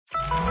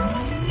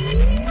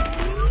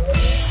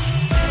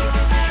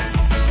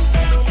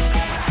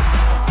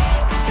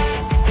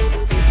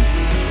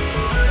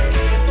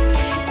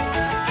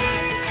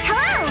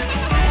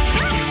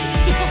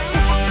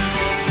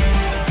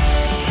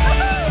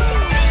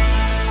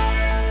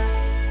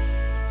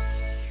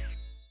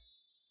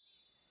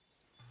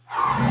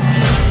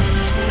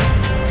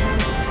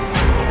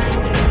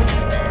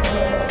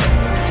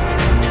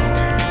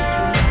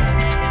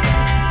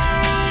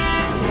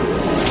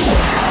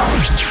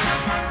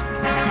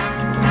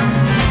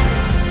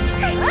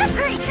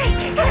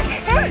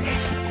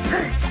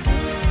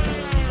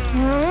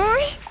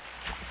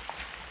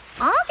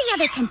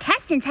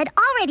contestants had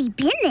already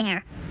been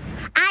there.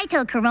 I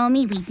told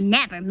Kuromi we'd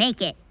never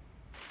make it.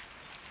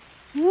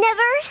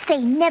 Never say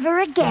never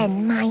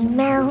again, my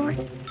Mel.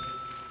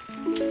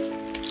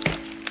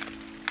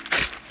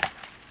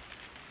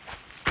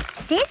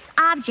 This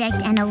object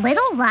and a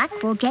little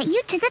luck will get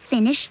you to the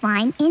finish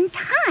line in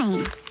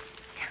time.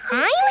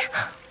 Time?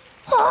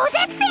 Oh,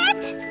 that's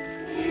it!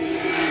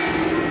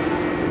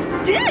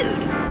 Dude,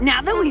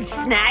 now that we've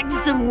snagged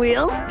some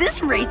wheels,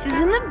 this race is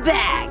in the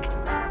bag.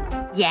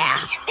 Yeah,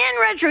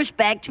 in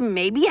retrospect,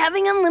 maybe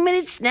having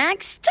unlimited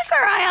snacks took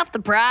our eye off the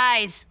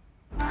prize.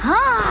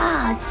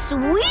 Ah,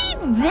 sweet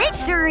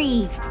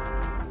victory!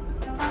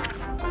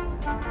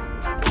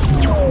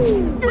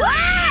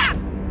 Ah!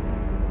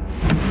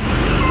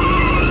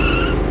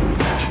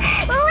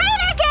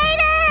 Later,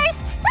 Gators!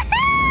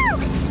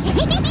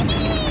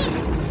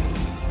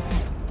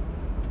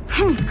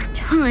 Woohoo!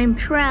 Time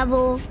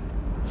travel.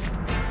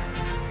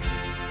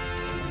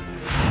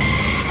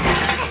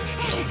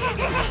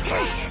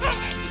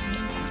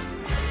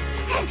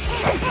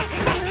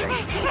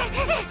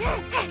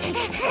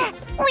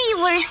 We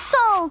were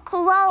so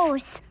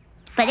close.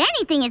 But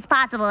anything is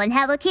possible in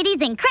Hello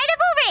Kitty's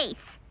incredible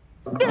race.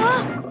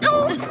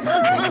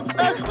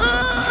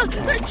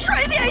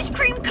 Try the ice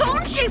cream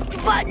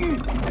cone-shaped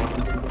button.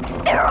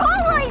 They're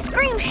all ice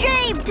cream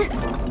shaped.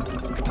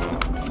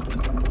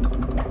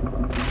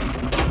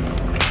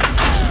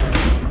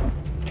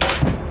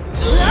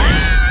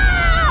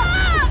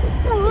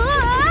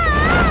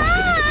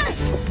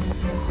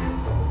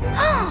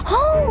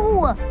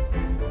 Oh!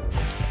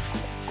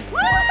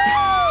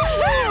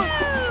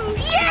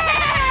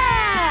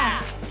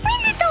 Yeah! When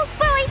did those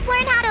boys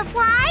learn how to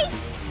fly?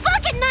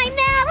 Fuck it,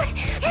 Nine-Nell!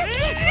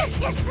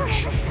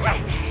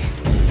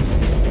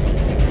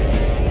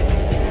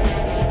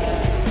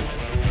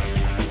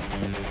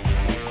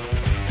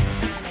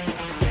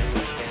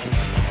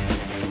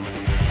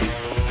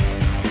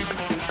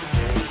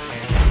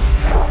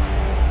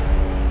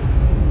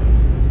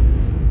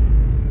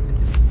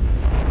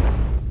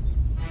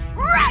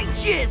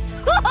 Righteous!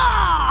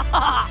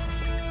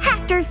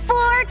 After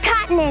 4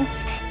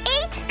 continents,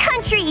 8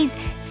 countries,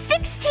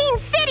 16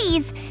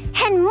 cities,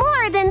 and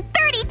more than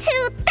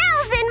 32,000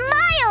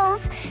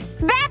 miles,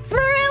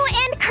 Badtz-maru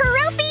and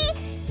Keroppi,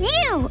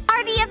 you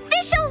are the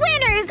official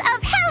winners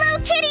of Hello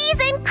Kitty's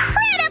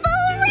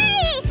incredible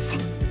race!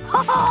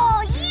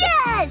 Oh,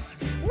 yes!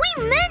 We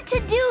meant to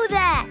do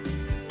that!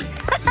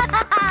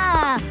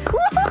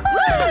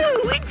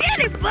 Woo! We did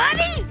it,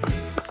 buddy!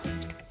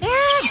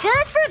 Yeah,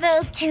 good for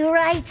those two,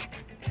 right?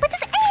 But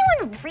does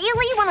anyone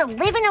really want to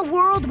live in a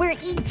world where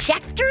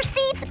ejector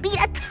seats beat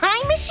a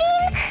time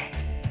machine?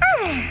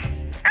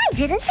 I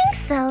didn't think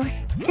so.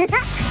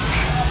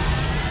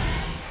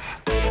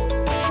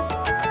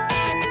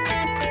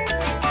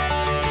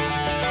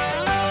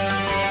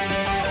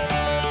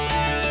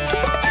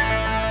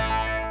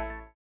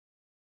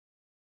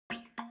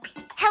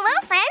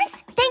 Hello,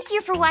 friends! Thank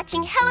you for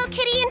watching Hello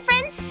Kitty and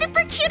Friends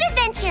Supercute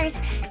Adventures.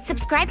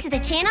 Subscribe to the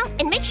channel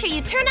and make sure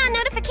you turn on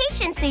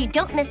notifications so you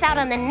don't miss out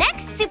on the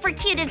next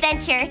Supercute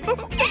adventure.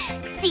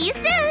 See you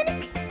soon!